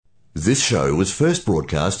This show was first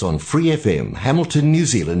broadcast on Free FM, Hamilton, New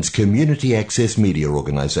Zealand's community access media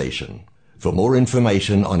organisation. For more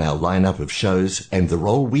information on our lineup of shows and the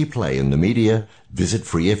role we play in the media, visit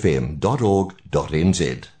freefm.org.nz.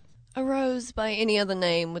 A rose by any other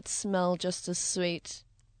name would smell just as sweet.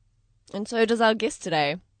 And so does our guest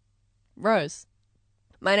today, Rose.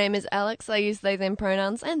 My name is Alex, I use they them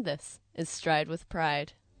pronouns, and this is Stride with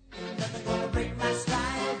Pride.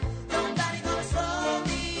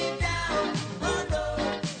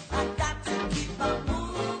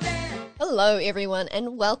 Hello everyone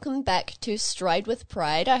and welcome back to Stride with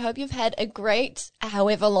Pride. I hope you've had a great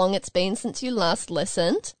however long it's been since you last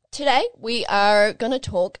listened. Today we are going to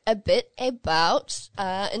talk a bit about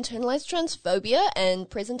internalized transphobia and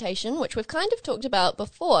presentation, which we've kind of talked about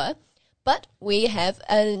before, but we have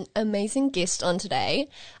an amazing guest on today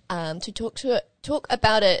to talk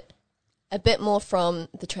about it a bit more from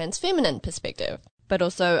the trans feminine perspective. But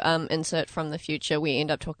also, insert from the future, we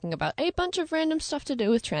end up talking about a bunch of random stuff to do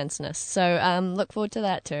with transness. So look forward to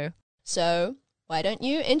that too. So why don't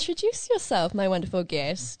you introduce yourself, my wonderful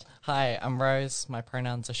guest? Hi, I'm Rose. My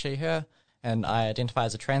pronouns are she, her, and I identify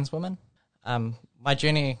as a trans woman. My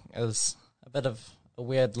journey is a bit of a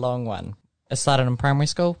weird, long one. It started in primary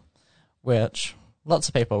school, which lots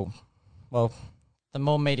of people, well, the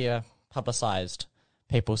more media publicised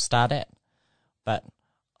people start at, but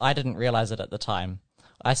I didn't realise it at the time.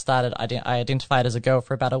 I identified as a girl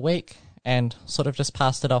for about a week and sort of just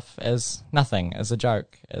passed it off as nothing, as a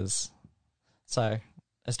joke, so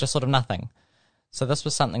it's just sort of nothing. So this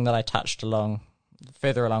was something that I touched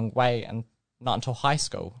further along way, and not until high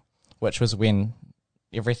school, which was when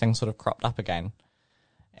everything sort of cropped up again.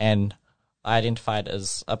 And I identified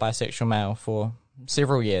as a bisexual male for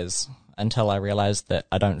several years until I realised that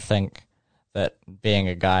I don't think that being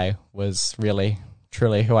a guy was really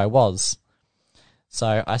truly who I was.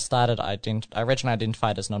 So I originally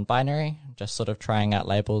identified as non-binary, just sort of trying out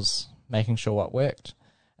labels, making sure what worked.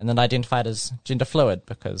 And then I identified as gender fluid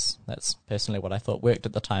because that's personally what I thought worked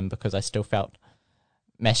at the time, because I still felt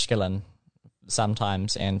masculine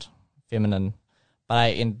sometimes and feminine.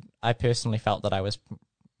 But I personally felt that I was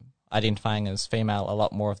identifying as female a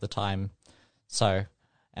lot more of the time.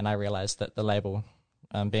 And I realised that the label,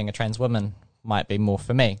 being a trans woman, might be more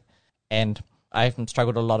for me. And I've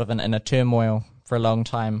struggled a lot of an inner turmoil for a long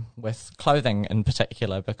time with clothing in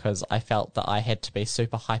particular, because I felt that I had to be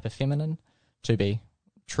super hyper feminine to be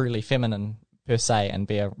truly feminine per se and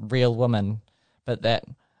be a real woman, but that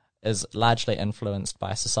is largely influenced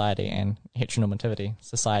by society and heteronormativity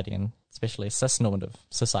society, and especially cis-normative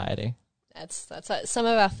society. That's some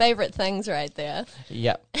of our favourite things right there.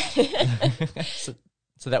 Yep.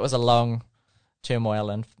 So that was a long turmoil,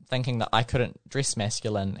 and thinking that I couldn't dress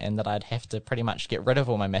masculine and that I'd have to pretty much get rid of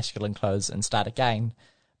all my masculine clothes and start again.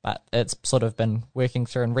 But it's sort of been working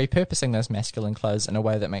through and repurposing those masculine clothes in a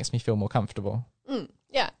way that makes me feel more comfortable.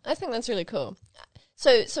 Yeah, I think that's really cool.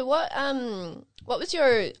 So what was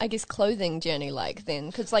your, I guess, clothing journey like then?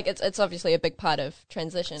 Because like it's obviously a big part of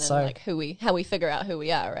transition and like how we figure out who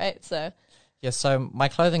we are, right? So my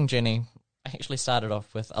clothing journey actually started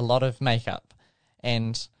off with a lot of makeup,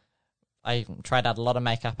 and I tried out a lot of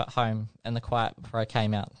makeup at home in the quiet before I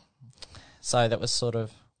came out. So that was sort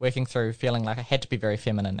of working through feeling like I had to be very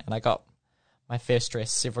feminine. And I got my first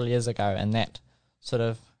dress several years ago, and that sort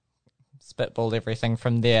of spitballed everything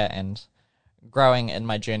from there and growing in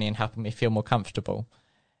my journey and helping me feel more comfortable.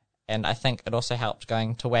 And I think it also helped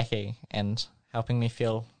going to Wacky and helping me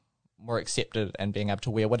feel more accepted and being able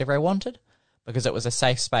to wear whatever I wanted, because it was a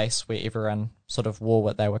safe space where everyone sort of wore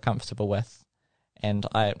what they were comfortable with. And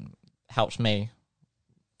helped me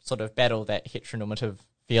sort of battle that heteronormative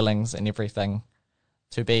feelings and everything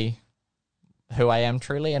to be who I am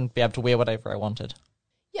truly and be able to wear whatever I wanted.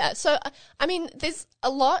 Yeah, so, I mean, there's a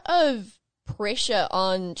lot of pressure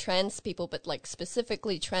on trans people, but like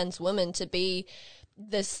specifically trans women, to be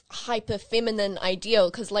this hyper feminine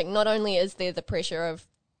ideal, because like not only is there the pressure of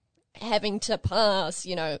having to pass,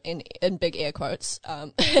 you know, in big air quotes,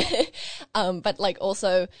 but like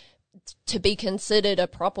also to be considered a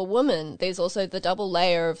proper woman, there's also the double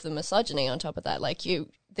layer of the misogyny on top of that. Like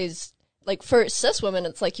there's like for cis women,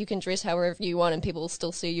 it's like you can dress however you want and people will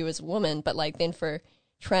still see you as a woman. But like then for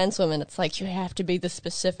trans women, it's like you have to be the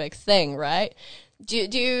specific thing, right? Do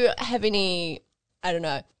you have any, I don't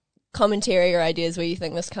know, commentary or ideas where you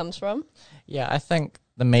think this comes from? Yeah, I think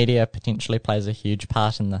the media potentially plays a huge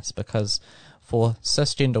part in this, because for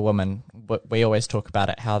cisgender women, we always talk about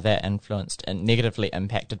it, how they're influenced and negatively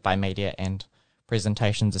impacted by media and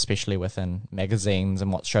presentations, especially within magazines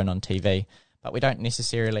and what's shown on TV. But we don't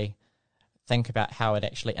necessarily think about how it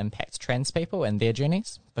actually impacts trans people and their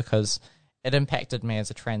journeys, because it impacted me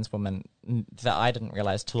as a trans woman that I didn't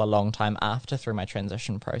realize till a long time after through my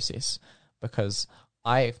transition process, because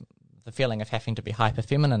the feeling of having to be hyper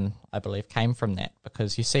feminine, I believe, came from that,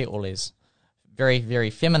 because you see all these very, very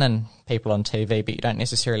feminine people on TV, but you don't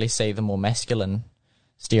necessarily see the more masculine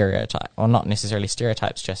stereotype, or not necessarily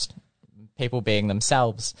stereotypes, just people being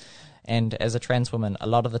themselves. And as a trans woman, a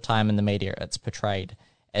lot of the time in the media, it's portrayed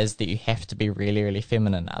as that you have to be really, really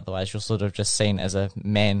feminine, otherwise you're sort of just seen as a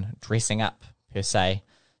man dressing up, per se.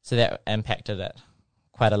 So that impacted it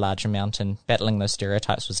quite a large amount, and battling those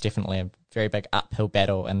stereotypes was definitely a very big uphill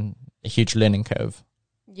battle and a huge learning curve.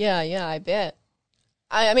 Yeah, I bet.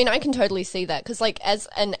 I mean, I can totally see that, because, like, as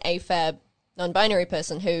an AFAB non-binary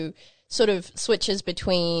person who sort of switches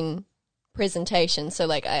between presentation, so,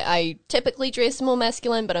 like, I typically dress more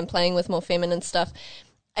masculine, but I'm playing with more feminine stuff.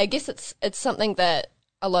 I guess it's something that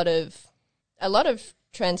a lot of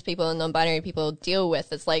trans people and non-binary people deal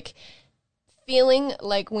with. It's like feeling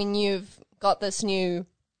like when you've got this new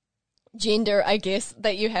gender, I guess,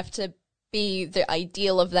 that you have to be the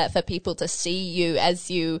ideal of that for people to see you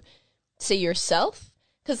as you see yourself.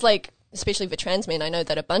 Because, like, especially for trans men, I know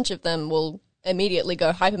that a bunch of them will immediately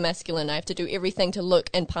go hypermasculine. I have to do everything to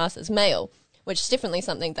look and pass as male, which is definitely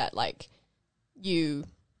something that, like, you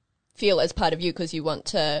feel as part of you, because you want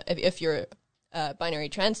to, if you're a binary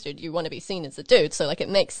trans dude, you want to be seen as a dude. So, like, it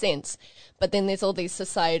makes sense. But then there's all these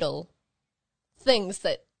societal things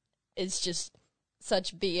that is just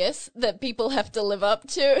such BS that people have to live up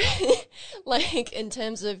to. Like, in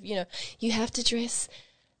terms of, you know, you have to dress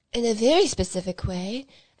in a very specific way,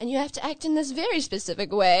 and you have to act in this very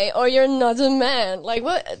specific way, or you're not a man. Like,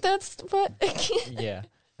 what? That's what? Yeah,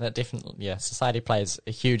 that definitely, yeah, society plays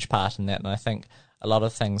a huge part in that, and I think a lot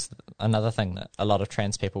of things, another thing that a lot of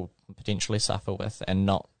trans people potentially suffer with and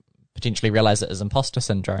not potentially realize it is imposter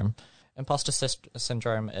syndrome. Imposter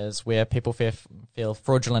syndrome is where people feel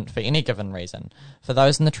fraudulent for any given reason. For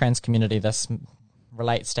those in the trans community, this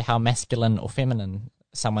relates to how masculine or feminine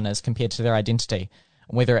someone is compared to their identity,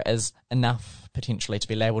 and whether it is enough potentially to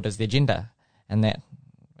be labelled as their gender. And that,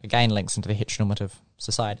 again, links into the heteronormative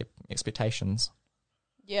society expectations.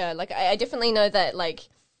 Yeah, like, I definitely know that, like,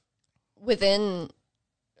 within,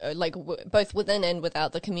 like, both within and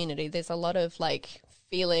without the community, there's a lot of, like,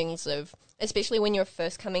 feelings of, especially when you're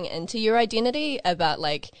first coming into your identity, about,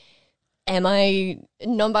 like, am I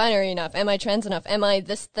non-binary enough? Am I trans enough? Am I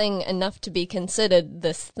this thing enough to be considered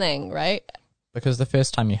this thing, right? Because the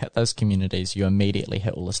first time you hit those communities, you immediately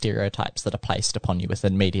hit all the stereotypes that are placed upon you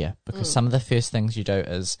within media. Because some of the first things you do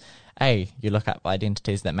is, A, you look up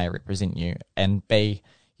identities that may represent you, and B,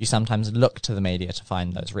 you sometimes look to the media to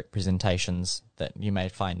find those representations that you may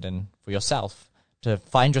find in for yourself, to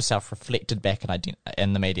find yourself reflected back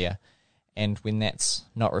in the media. And when that's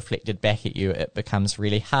not reflected back at you, it becomes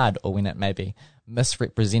really hard, or when it may be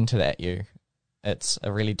misrepresented at you, it's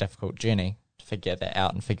a really difficult journey to figure that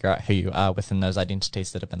out and figure out who you are within those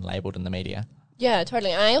identities that have been labelled in the media. Yeah,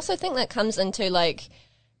 totally. And I also think that comes into, like,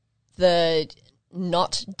 the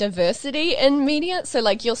not diversity in media. So,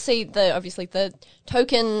 like, you'll see obviously the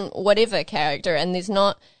token whatever character, and there's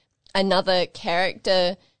not another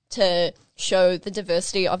character to show the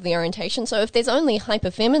diversity of the orientation. So if there's only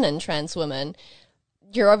hyper-feminine trans women,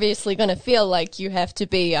 you're obviously going to feel like you have to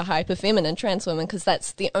be a hyper-feminine trans woman, because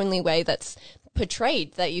that's the only way that's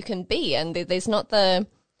portrayed that you can be, and there's not the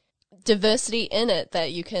diversity in it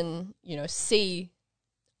that you can, you know, see,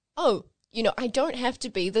 oh, you know, I don't have to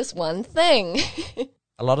be this one thing.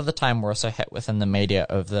 A lot of the time we're also hit within the media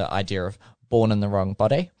of the idea of born in the wrong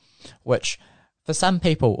body, which for some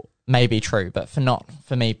people may be true, but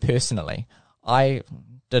for me personally, I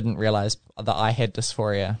didn't realise that I had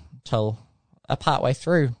dysphoria till a part way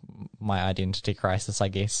through my identity crisis, I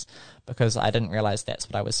guess, because I didn't realise that's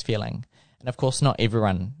what I was feeling. And of course, not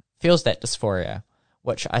everyone feels that dysphoria,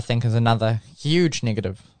 which I think is another huge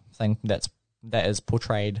negative thing that is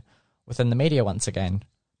portrayed within the media once again,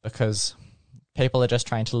 because people are just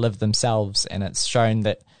trying to live themselves, and it's shown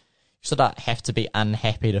that you sort of have to be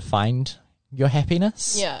unhappy to find your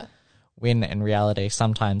happiness. Yeah. When in reality,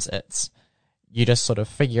 sometimes it's you just sort of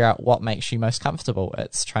figure out what makes you most comfortable.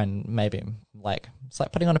 It's trying maybe it's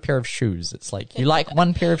like putting on a pair of shoes. It's like you like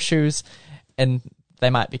one pair of shoes and they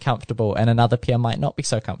might be comfortable and another pair might not be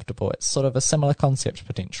so comfortable. It's sort of a similar concept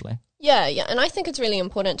potentially. Yeah, and I think it's really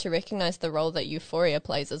important to recognize the role that euphoria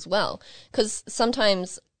plays as well, because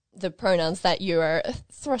sometimes the pronouns that are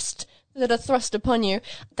thrust upon you,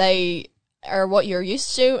 they are what you're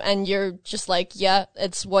used to, and you're just like, yeah,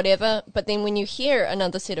 it's whatever. But then when you hear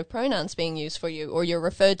another set of pronouns being used for you, or you're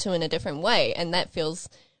referred to in a different way, and that feels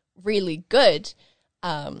really good,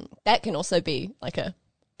 that can also be like a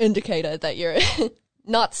indicator that you're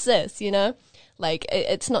not cis, you know? Like,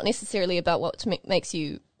 it's not necessarily about what makes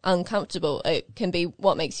you uncomfortable. It can be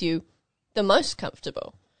what makes you the most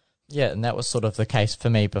comfortable. Yeah, and that was sort of the case for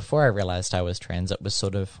me before I realised I was trans. It was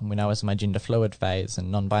sort of when I was in my gender fluid phase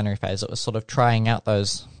and non-binary phase, it was sort of trying out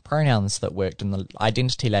those pronouns that worked and the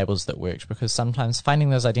identity labels that worked, because sometimes finding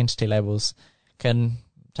those identity labels can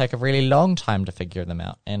take a really long time to figure them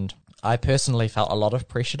out. And I personally felt a lot of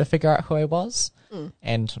pressure to figure out who I was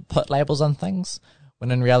and put labels on things,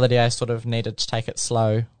 when in reality I sort of needed to take it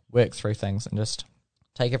slow, work through things, and just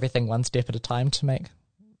take everything one step at a time to make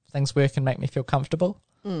things work and make me feel comfortable.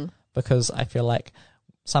 Because I feel like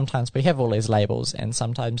sometimes we have all these labels, and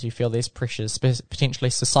sometimes you feel these pressures, potentially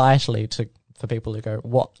societally, for people to go,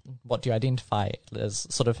 what do you identify as?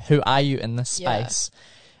 Sort of, who are you in this space?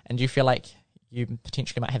 And you feel like you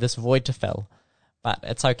potentially might have this void to fill. But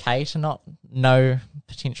it's okay to not know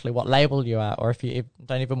potentially what label you are, or if you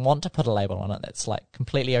don't even want to put a label on it, that's like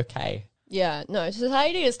completely okay. Yeah, no,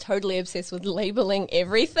 society is totally obsessed with labeling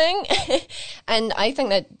everything. And I think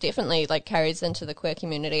that definitely like carries into the queer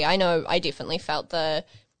community. I know I definitely felt the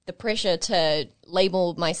pressure to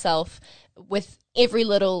label myself with every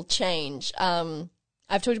little change.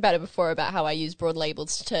 I've talked about it before about how I use broad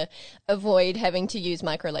labels to avoid having to use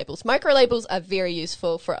micro labels. Micro labels are very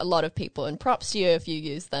useful for a lot of people, and props to you if you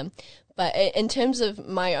use them. But in terms of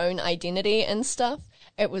my own identity and stuff,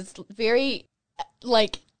 it was very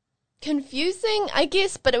like confusing, I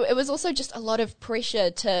guess, but it was also just a lot of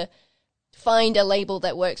pressure to find a label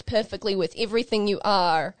that works perfectly with everything you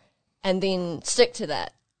are and then stick to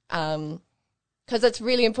that. Because it's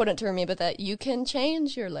really important to remember that you can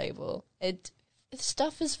change your label.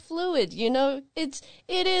 Stuff is fluid, you know? It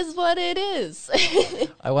is what it is.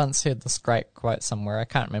 I once heard this great quote somewhere, I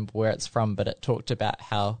can't remember where it's from, but it talked about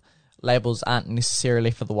how labels aren't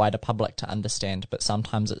necessarily for the wider public to understand, but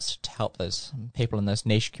sometimes it's to help those people in those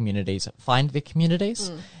niche communities find their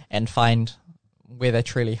communities and find where they're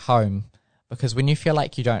truly home. Because when you feel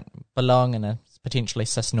like you don't belong in a potentially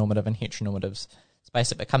cis-normative and heteronormative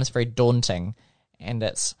space, it becomes very daunting, and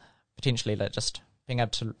it's potentially like just being able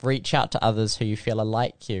to reach out to others who you feel are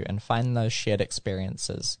like you and find those shared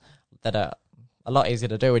experiences that are a lot easier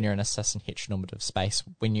to do when you're in a cis and heteronormative space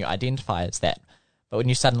when you identify as that. But when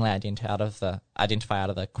you suddenly identify out of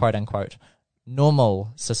the quote-unquote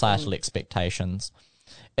normal societal expectations,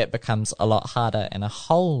 it becomes a lot harder, and a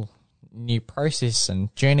whole new process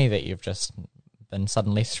and journey that you've just been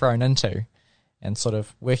suddenly thrown into, and sort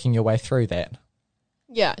of working your way through that.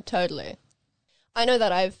 Yeah, totally. I know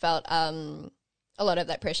that I've felt a lot of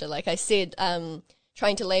that pressure. Like I said,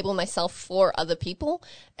 trying to label myself for other people.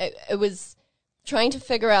 It was trying to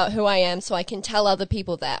figure out who I am so I can tell other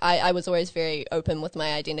people that. I was always very open with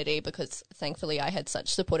my identity because thankfully I had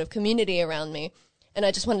such supportive community around me, and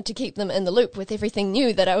I just wanted to keep them in the loop with everything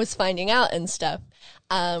new that I was finding out and stuff.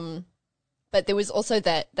 But there was also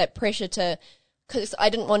that pressure to, because I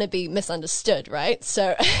didn't want to be misunderstood, right?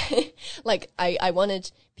 So like I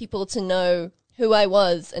wanted people to know who I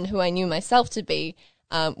was and who I knew myself to be,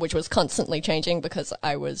 which was constantly changing because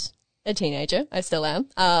I was a teenager. I still am.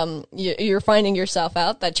 You're finding yourself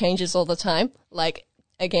out. That changes all the time. Like,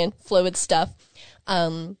 again, fluid stuff.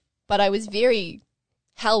 But I was very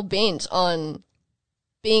hell-bent on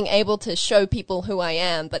being able to show people who I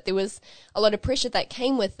am. But there was a lot of pressure that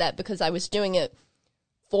came with that because I was doing it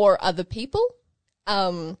for other people.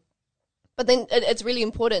 But then it's really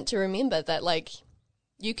important to remember that, like,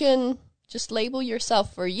 you can just label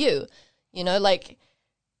yourself for you. You know, like,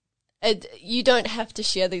 you don't have to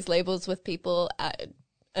share these labels with people.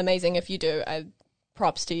 Amazing if you do.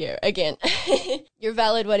 Props to you. Again, you're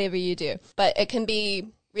valid whatever you do. But it can be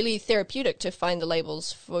really therapeutic to find the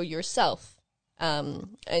labels for yourself.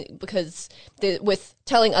 Because with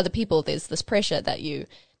telling other people, there's this pressure that you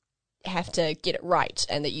have to get it right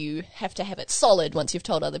and that you have to have it solid once you've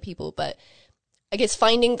told other people. But I guess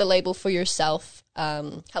finding the label for yourself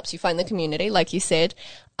helps you find the community, like you said.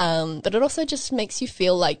 But it also just makes you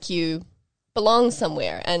feel like you belong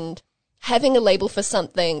somewhere. And having a label for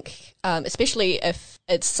something, especially if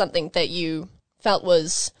it's something that you felt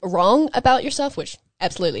was wrong about yourself, which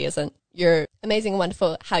absolutely isn't. You're amazing and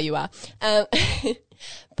wonderful how you are.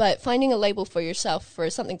 But finding a label for yourself for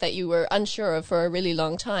something that you were unsure of for a really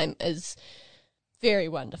long time is very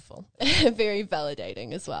wonderful, very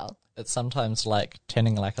validating as well. It's sometimes like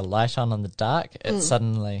turning like a light on in the dark. It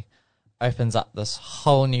suddenly opens up this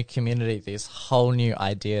whole new community, these whole new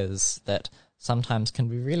ideas that sometimes can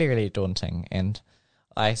be really, really daunting. And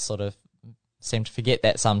I sort of seem to forget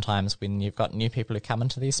that sometimes when you've got new people who come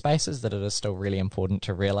into these spaces, that it is still really important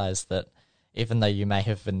to realise that even though you may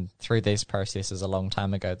have been through these processes a long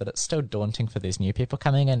time ago, that it's still daunting for these new people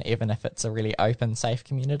coming in, even if it's a really open, safe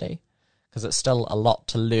community, because it's still a lot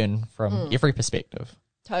to learn from every perspective.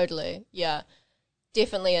 Totally, yeah.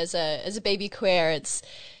 Definitely as a baby queer,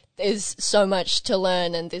 there's so much to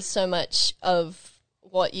learn, and there's so much of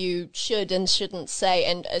what you should and shouldn't say,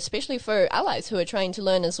 and especially for allies who are trying to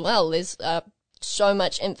learn as well. There's so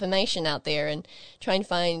much information out there, and trying to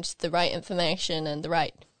find the right information and the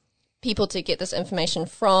right people to get this information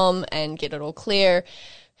from and get it all clear.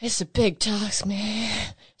 It's a big task,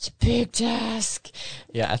 man. It's a big task.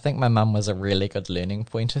 Yeah, I think my mum was a really good learning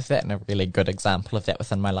point of that and a really good example of that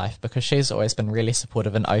within my life, because she's always been really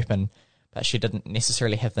supportive and open, but she didn't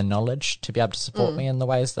necessarily have the knowledge to be able to support me in the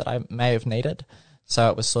ways that I may have needed. So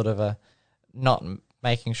it was sort of not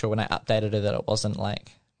making sure when I updated her that it wasn't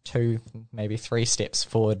like 2, maybe 3 steps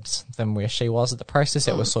forward than where she was at the process.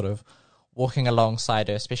 It was sort of walking alongside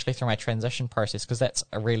her, especially through my transition process, because that's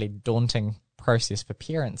a really daunting process for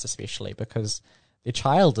parents, especially because their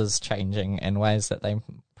child is changing in ways that they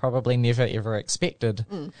probably never ever expected.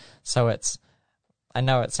 So I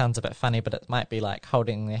know it sounds a bit funny, but it might be like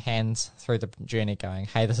holding their hands through the journey going,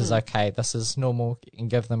 hey, this is okay, this is normal, and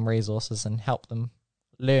give them resources and help them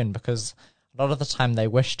learn, because a lot of the time they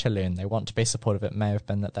wish to learn, they want to be supportive. It may have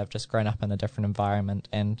been that they've just grown up in a different environment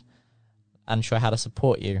and unsure how to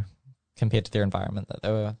support you compared to their environment that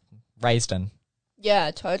they were raised in.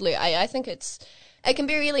 Yeah, totally. I think it can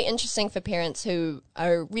be really interesting for parents who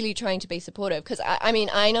are really trying to be supportive, because I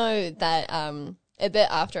mean, I know that a bit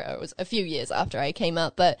after, it was a few years after I came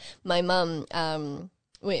out, but my mum,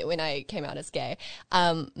 when I came out as gay,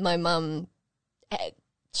 my mum,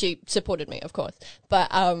 she supported me, of course,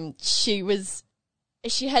 but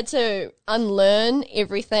she had to unlearn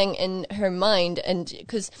everything in her mind, and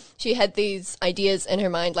because she had these ideas in her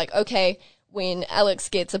mind, like, okay, when Alex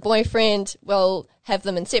gets a boyfriend, we'll have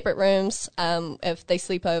them in separate rooms if they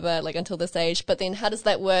sleep over, like, until this age. But then how does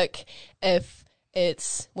that work if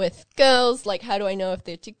it's with girls? Like, how do I know if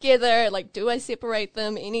they're together? Like, do I separate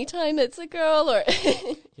them anytime it's a girl? Or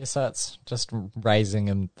yeah, so it's just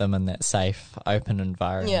raising them in that safe, open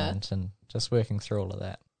environment and just working through all of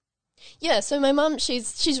that. Yeah, so my mum,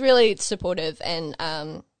 she's really supportive and,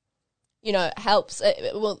 helps,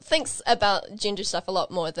 thinks about gender stuff a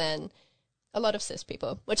lot more than a lot of cis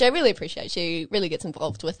people, which I really appreciate. She really gets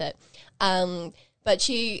involved with it. But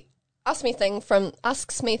she asks me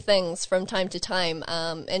things from time to time.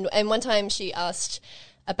 And one time she asked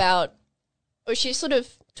about, or she sort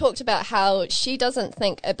of talked about how she doesn't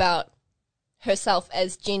think about herself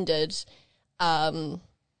as gendered until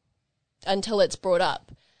it's brought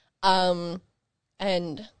up.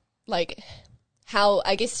 And like how,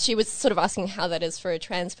 I guess she was sort of asking how that is for a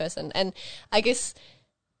trans person. And I guess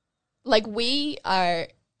like we are,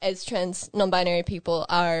 as trans non-binary people,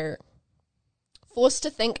 are forced to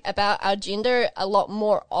think about our gender a lot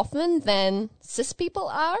more often than cis people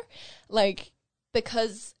are. Like,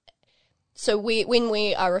 because, so when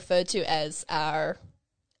we are referred to as our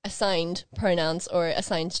assigned pronouns or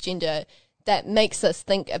assigned gender, that makes us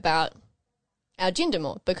think about our gender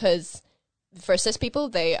more, because for cis people,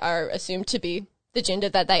 they are assumed to be the gender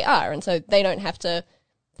that they are, and so they don't have to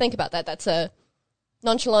think about that. That's a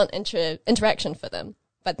nonchalant interaction for them.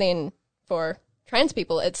 But then for trans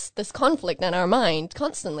people, it's this conflict in our mind,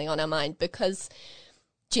 constantly on our mind, because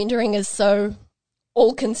gendering is so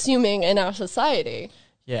all-consuming in our society.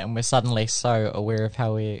 Yeah, and we're suddenly so aware of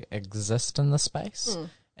how we exist in the space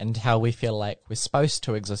and how we feel like we're supposed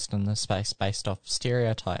to exist in this space based off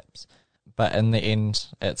stereotypes. But in the end,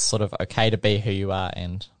 it's sort of okay to be who you are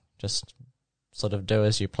and just sort of do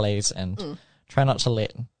as you please and try not to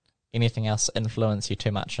let anything else influence you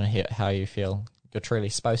too much on how you feel you're truly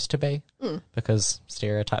supposed to be, because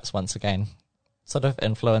stereotypes, once again, sort of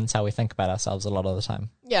influence how we think about ourselves a lot of the time.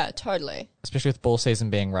 Yeah, totally. Especially with ball season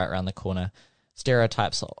being right around the corner,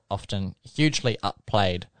 stereotypes are often hugely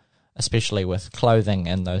upplayed, especially with clothing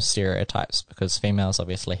and those stereotypes, because females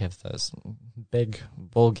obviously have those big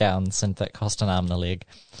ball gowns and that cost an arm and a leg,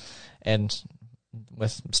 and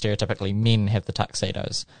with stereotypically men have the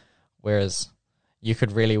tuxedos, whereas you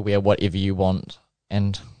could really wear whatever you want,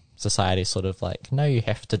 and society's sort of like, no, you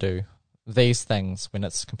have to do these things, when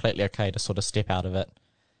it's completely okay to sort of step out of it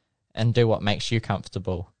and do what makes you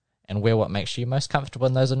comfortable and wear what makes you most comfortable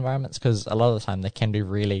in those environments, because a lot of the time they can be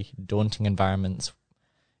really daunting environments,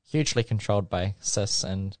 hugely controlled by cis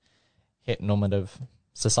and heteronormative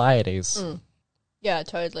societies. Yeah,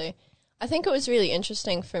 totally. I think it was really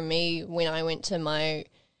interesting for me when I went to my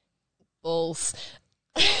balls.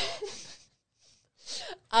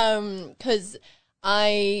 Because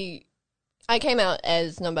I came out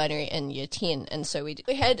as non-binary in year 10, and so we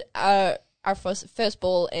had our first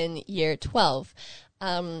ball in year 12.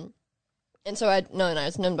 And so I'd known I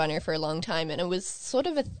was non-binary for a long time, and it was sort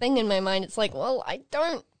of a thing in my mind. It's like, well, I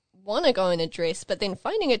don't want to go in a dress, but then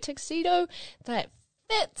finding a tuxedo that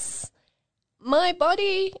fits my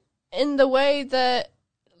body in a way that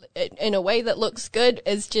looks good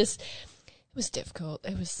is just, it was difficult.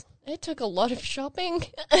 It took a lot of shopping.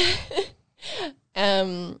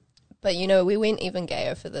 But we went even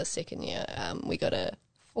gayer for the second year. We got a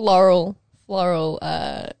floral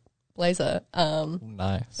blazer.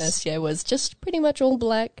 Nice. First year was just pretty much all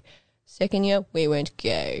black. Second year, we went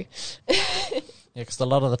gay. Yeah, because a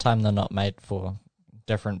lot of the time they're not made for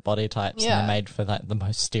different body types. Yeah. And they're made for like the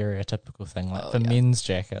most stereotypical thing, like men's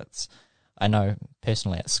jackets. I know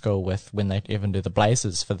personally at school when they even do the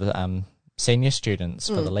blazers for the senior students,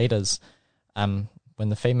 for the leaders, when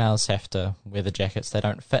the females have to wear the jackets, they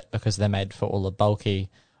don't fit because they're made for all the bulky,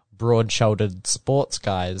 broad-shouldered sports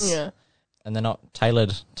guys. Yeah. And they're not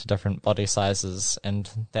tailored to different body sizes, and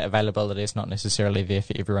that availability is not necessarily there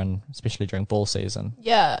for everyone, especially during ball season.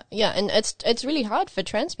 Yeah, and it's really hard for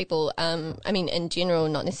trans people. I mean, in general,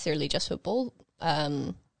 not necessarily just for ball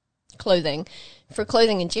clothing, for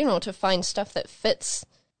clothing in general, to find stuff that fits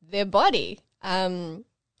their body.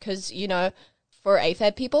 Because for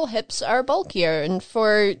AFAB people, hips are bulkier, and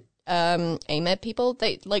for AMAB people,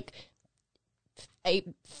 they like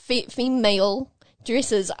female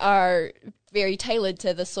dresses are very tailored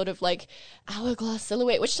to the sort of like hourglass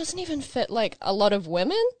silhouette, which doesn't even fit like a lot of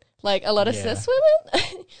women, like a lot of cis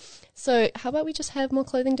women. So how about we just have more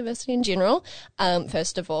clothing diversity in general,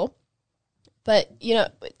 first of all. But,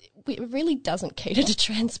 it really doesn't cater to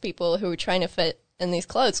trans people who are trying to fit in these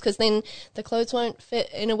clothes, because then the clothes won't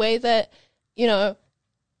fit in a way that,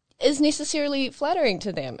 is necessarily flattering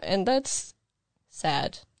to them. And that's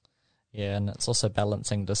sad. Yeah, and it's also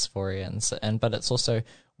balancing dysphoria, but it's also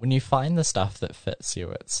when you find the stuff that fits you,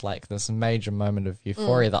 it's like this major moment of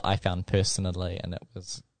euphoria that I found personally, and it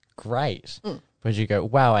was great because you go,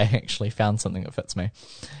 wow, I actually found something that fits me.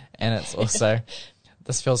 And it's also,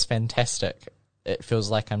 this feels fantastic. It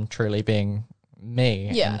feels like I'm truly being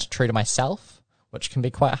me and true to myself, which can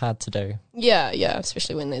be quite hard to do. Yeah,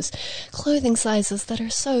 especially when there's clothing sizes that are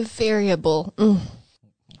so variable.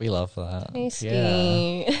 We love that. Tasty.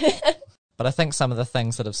 Yeah. But I think some of the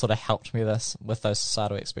things that have sort of helped me with those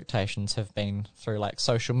societal expectations have been through like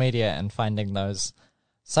social media and finding those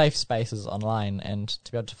safe spaces online, and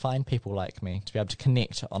to be able to find people like me, to be able to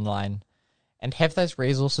connect online and have those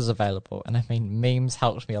resources available. And I mean, memes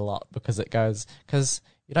helped me a lot because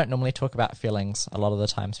you don't normally talk about feelings a lot of the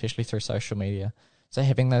time, especially through social media. So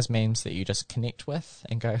having those memes that you just connect with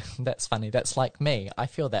and go, that's funny, that's like me, I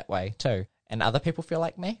feel that way too. And other people feel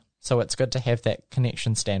like me. So it's good to have that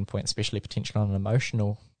connection standpoint, especially potentially on an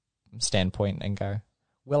emotional standpoint, and go,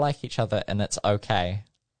 we're like each other and it's okay.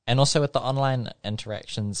 And also with the online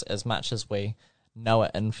interactions, as much as we know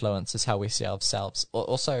it influences how we see ourselves, it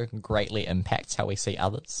also greatly impacts how we see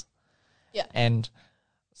others. Yeah. And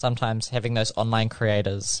sometimes having those online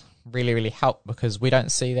creators really, really help, because we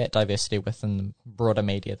don't see that diversity within the broader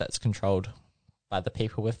media that's controlled by the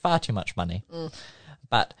people with far too much money.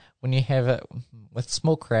 But when you have it with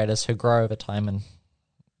small creators who grow over time and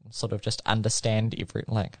sort of just understand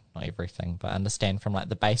not everything, but understand from like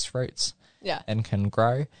the base roots, and can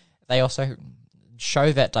grow, they also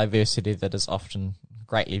show that diversity that is often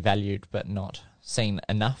greatly valued but not seen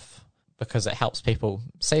enough, because it helps people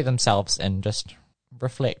see themselves and just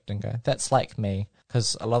reflect and go, that's like me.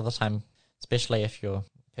 Because a lot of the time, especially if you're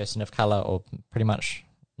a person of colour or pretty much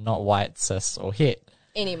not white, cis or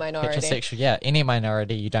any minority. Heterosexual, any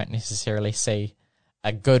minority, you don't necessarily see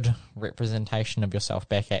a good representation of yourself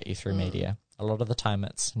back at you through media. A lot of the time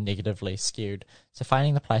it's negatively skewed. So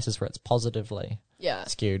finding the places where it's positively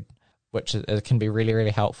skewed, which it can be really,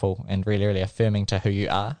 really helpful and really, really affirming to who you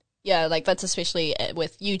are. Yeah, like that's especially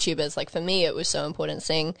with YouTubers. Like for me, it was so important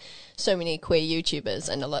seeing so many queer YouTubers,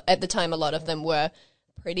 and at the time, a lot of them were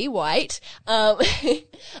pretty white.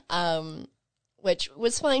 Which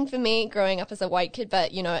was fine for me growing up as a white kid,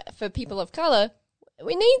 but, for people of colour,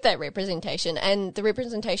 we need that representation, and the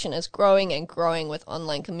representation is growing and growing with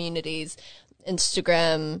online communities,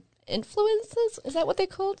 Instagram influencers, is that what they're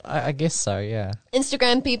called? I guess so, yeah.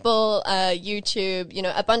 Instagram people, YouTube,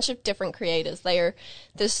 a bunch of different creators.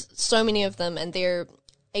 There's so many of them, and they're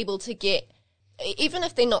able to get, even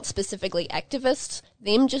if they're not specifically activists,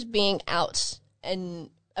 them just being out and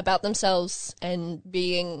about themselves and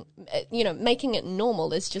being, making it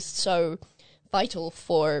normal is just so vital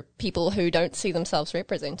for people who don't see themselves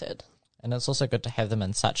represented. And it's also good to have them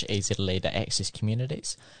in such easily to access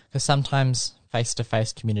communities, because sometimes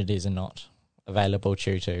face-to-face communities are not available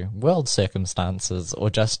due to world circumstances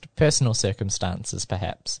or just personal circumstances,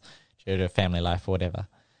 perhaps, due to family life or whatever.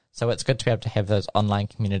 So it's good to be able to have those online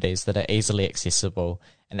communities that are easily accessible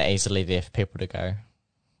and are easily there for people to go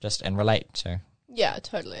just and relate to. Yeah,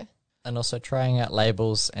 totally. And also trying out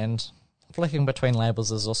labels and flicking between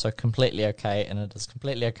labels is also completely okay, and it is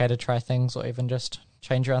completely okay to try things or even just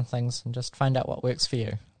change around things and just find out what works for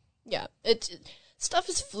you. Yeah, stuff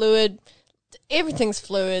is fluid. Everything's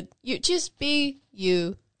fluid. You just be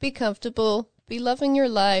you. Be comfortable. Be loving your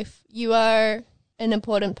life. You are an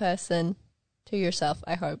important person to yourself,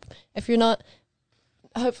 I hope. If you're not,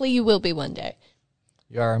 hopefully you will be one day.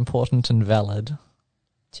 You are important and valid.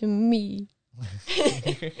 To me.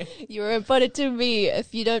 You're important to me.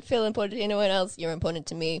 If you don't feel important to anyone else, you're important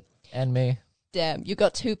to me. And me. Damn, you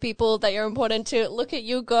got 2 people that you're important to. Look at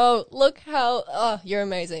you go. Look how, you're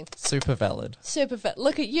amazing. Super valid. Super valid.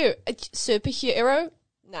 Look at you. A superhero?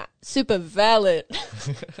 Nah, super valid.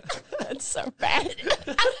 That's so bad.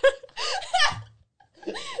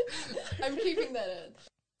 I'm keeping that in.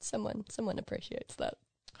 Someone appreciates that.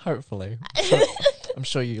 Hopefully. I'm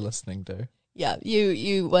sure you listening do. Yeah,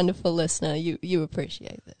 you wonderful listener, you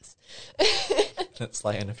appreciate this. It's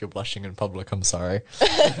like, and if you're blushing in public, I'm sorry.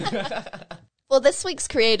 Well, this week's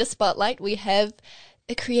Creator Spotlight, we have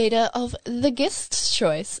a creator of the guest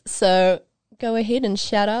choice. So go ahead and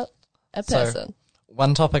shout out a person. So,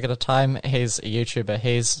 one topic at a time. He's a YouTuber.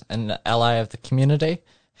 He's an ally of the community.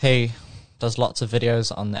 He does lots of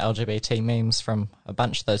videos on the LGBT memes from a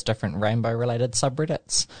bunch of those different rainbow-related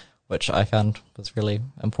subreddits, which I found was really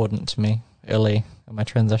important to me early in my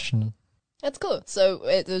transition. That's cool. So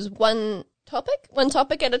there's one topic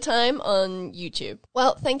at a time on YouTube.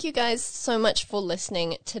 Well, thank you guys so much for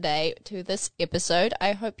listening today to this episode.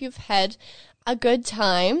 I hope you've had a good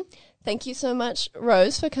time. Thank you so much,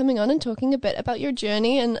 Rose, for coming on and talking a bit about your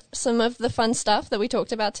journey and some of the fun stuff that we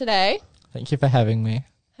talked about today. Thank you for having me.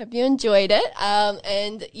 Hope you enjoyed it.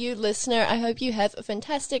 And you listener, I hope you have a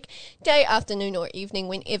fantastic day, afternoon, or evening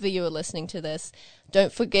whenever you are listening to this.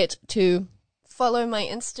 Don't forget to follow my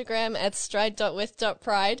Instagram at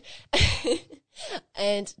stride.with.pride.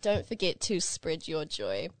 And don't forget to spread your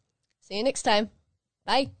joy. See you next time.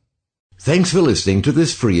 Bye. Thanks for listening to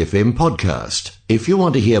this Free FM podcast. If you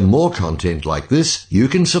want to hear more content like this, you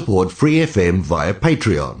can support Free FM via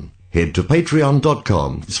Patreon. Head to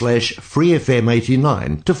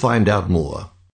patreon.com/freefm89 to find out more.